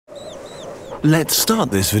Let's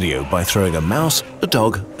start this video by throwing a mouse, a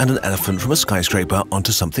dog, and an elephant from a skyscraper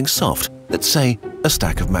onto something soft, let's say a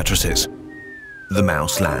stack of mattresses. The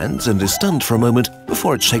mouse lands and is stunned for a moment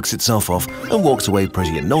before it shakes itself off and walks away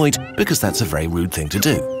pretty annoyed because that's a very rude thing to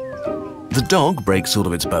do. The dog breaks all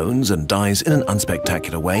of its bones and dies in an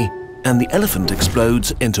unspectacular way, and the elephant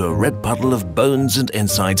explodes into a red puddle of bones and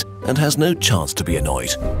insides and has no chance to be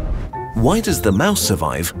annoyed. Why does the mouse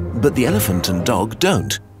survive, but the elephant and dog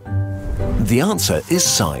don't? The answer is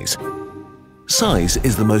size. Size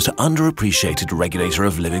is the most underappreciated regulator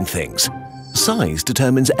of living things. Size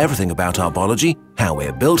determines everything about our biology, how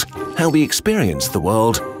we're built, how we experience the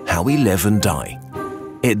world, how we live and die.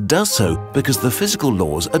 It does so because the physical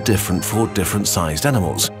laws are different for different sized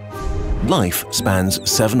animals. Life spans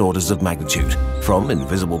 7 orders of magnitude, from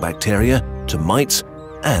invisible bacteria to mites,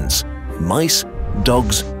 ants, mice,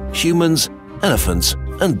 dogs, humans, elephants,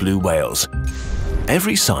 and blue whales.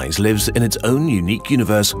 Every size lives in its own unique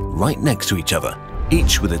universe right next to each other,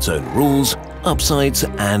 each with its own rules, upsides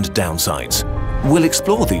and downsides. We'll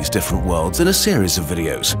explore these different worlds in a series of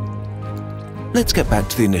videos. Let's get back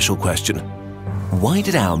to the initial question. Why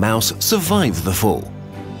did our mouse survive the fall?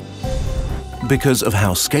 Because of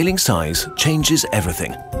how scaling size changes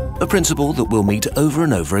everything, a principle that we'll meet over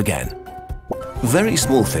and over again. Very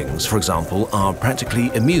small things, for example, are practically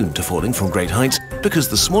immune to falling from great heights because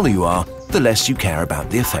the smaller you are, the less you care about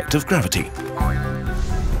the effect of gravity.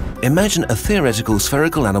 Imagine a theoretical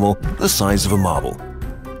spherical animal the size of a marble.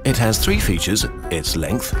 It has 3 features: its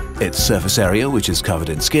length, its surface area, which is covered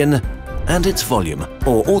in skin, and its volume,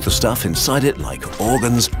 or all the stuff inside it like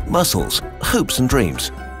organs, muscles, hopes and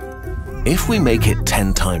dreams. If we make it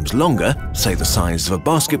 10 times longer, say the size of a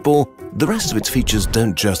basketball, the rest of its features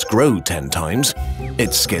don't just grow 10 times.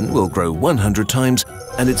 Its skin will grow 100 times,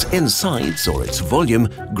 and its insides, or its volume,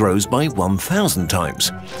 grows by 1,000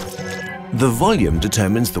 times. The volume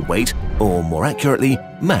determines the weight, or more accurately,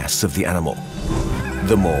 mass of the animal.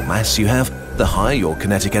 The more mass you have, the higher your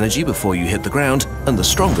kinetic energy before you hit the ground, and the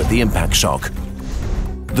stronger the impact shock.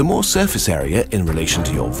 The more surface area in relation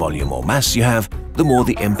to your volume or mass you have, the more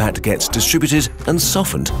the impact gets distributed and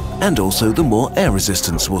softened, and also the more air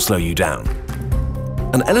resistance will slow you down.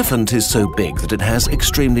 An elephant is so big that it has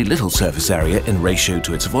extremely little surface area in ratio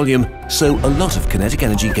to its volume, so a lot of kinetic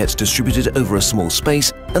energy gets distributed over a small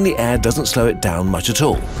space and the air doesn't slow it down much at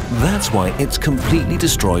all. That's why it's completely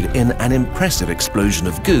destroyed in an impressive explosion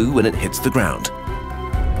of goo when it hits the ground.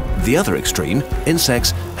 The other extreme,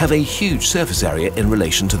 insects, have a huge surface area in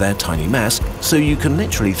relation to their tiny mass, so you can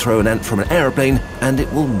literally throw an ant from an aeroplane and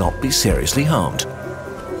it will not be seriously harmed.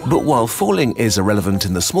 But while falling is irrelevant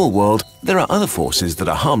in the small world, there are other forces that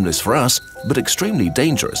are harmless for us, but extremely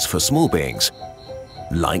dangerous for small beings.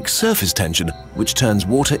 Like surface tension, which turns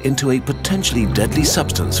water into a potentially deadly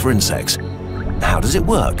substance for insects. How does it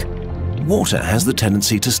work? Water has the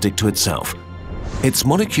tendency to stick to itself. Its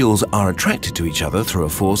molecules are attracted to each other through a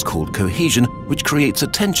force called cohesion, which creates a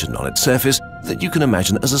tension on its surface that you can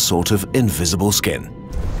imagine as a sort of invisible skin.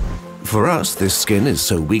 For us, this skin is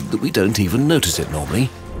so weak that we don't even notice it normally.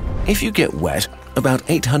 If you get wet, about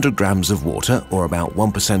 800 grams of water, or about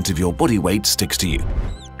 1% of your body weight, sticks to you.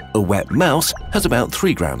 A wet mouse has about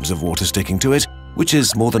 3 grams of water sticking to it, which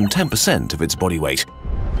is more than 10% of its body weight.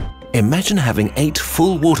 Imagine having 8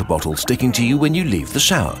 full water bottles sticking to you when you leave the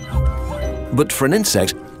shower. But for an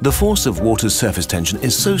insect, the force of water's surface tension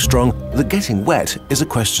is so strong that getting wet is a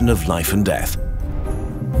question of life and death.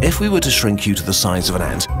 If we were to shrink you to the size of an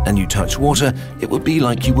ant and you touch water, it would be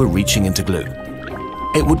like you were reaching into glue.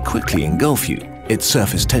 It would quickly engulf you, its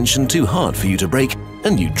surface tension too hard for you to break,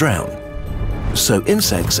 and you'd drown. So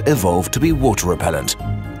insects evolved to be water repellent.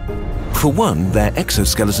 For one, their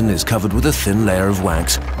exoskeleton is covered with a thin layer of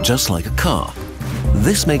wax, just like a car.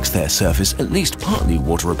 This makes their surface at least partly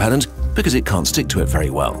water repellent because it can't stick to it very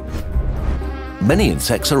well. Many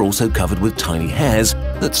insects are also covered with tiny hairs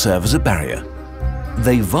that serve as a barrier.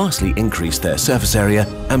 They vastly increase their surface area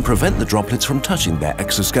and prevent the droplets from touching their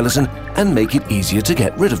exoskeleton and make it easier to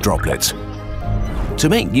get rid of droplets. To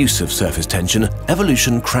make use of surface tension,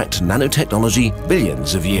 evolution cracked nanotechnology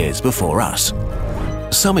billions of years before us.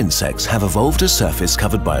 Some insects have evolved a surface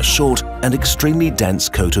covered by a short and extremely dense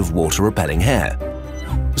coat of water-repelling hair.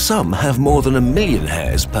 Some have more than 1 million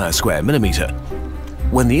hairs per square millimeter.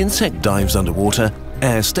 When the insect dives underwater,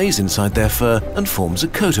 air stays inside their fur and forms a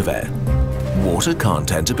coat of air. Water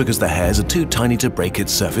can't enter because the hairs are too tiny to break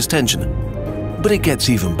its surface tension. But it gets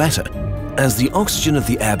even better. As the oxygen of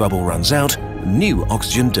the air bubble runs out, new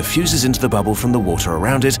oxygen diffuses into the bubble from the water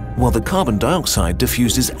around it, while the carbon dioxide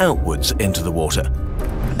diffuses outwards into the water.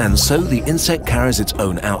 and so the insect carries its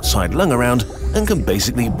own outside lung around and can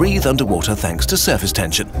basically breathe underwater thanks to surface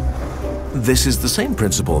tension. This is the same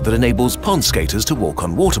principle that enables pond skaters to walk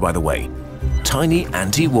on water, by the way. Tiny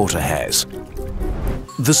anti-water hairs.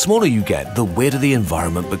 The smaller you get, the weirder the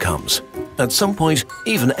environment becomes. At some point,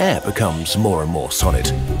 even air becomes more and more solid.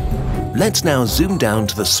 Let's now zoom down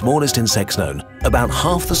to the smallest insects known, about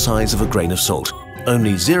half the size of a grain of salt,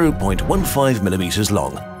 only 0.15 millimeters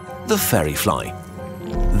long, the fairy fly.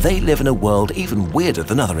 They live in a world even weirder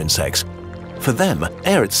than other insects. For them,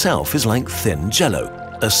 air itself is like thin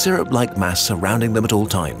jello, a syrup-like mass surrounding them at all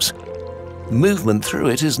times. Movement through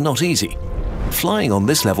it is not easy. Flying on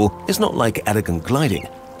this level is not like elegant gliding.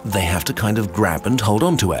 They have to kind of grab and hold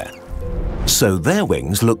on to air. So their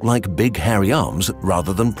wings look like big hairy arms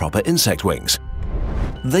rather than proper insect wings.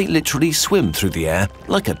 They literally swim through the air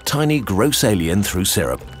like a tiny gross alien through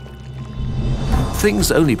syrup.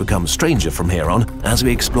 Things only become stranger from here on as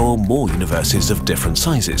we explore more universes of different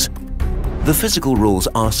sizes. The physical rules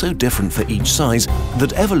are so different for each size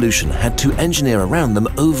that evolution had to engineer around them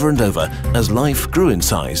over and over as life grew in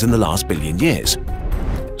size in the last billion years.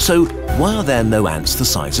 So why are there no ants the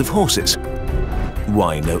size of horses?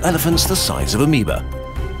 Why no elephants the size of amoeba?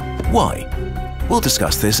 Why? We'll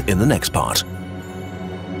discuss this in the next part.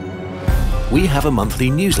 We have a monthly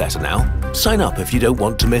newsletter now. Sign up if you don't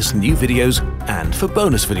want to miss new videos and for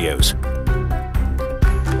bonus videos.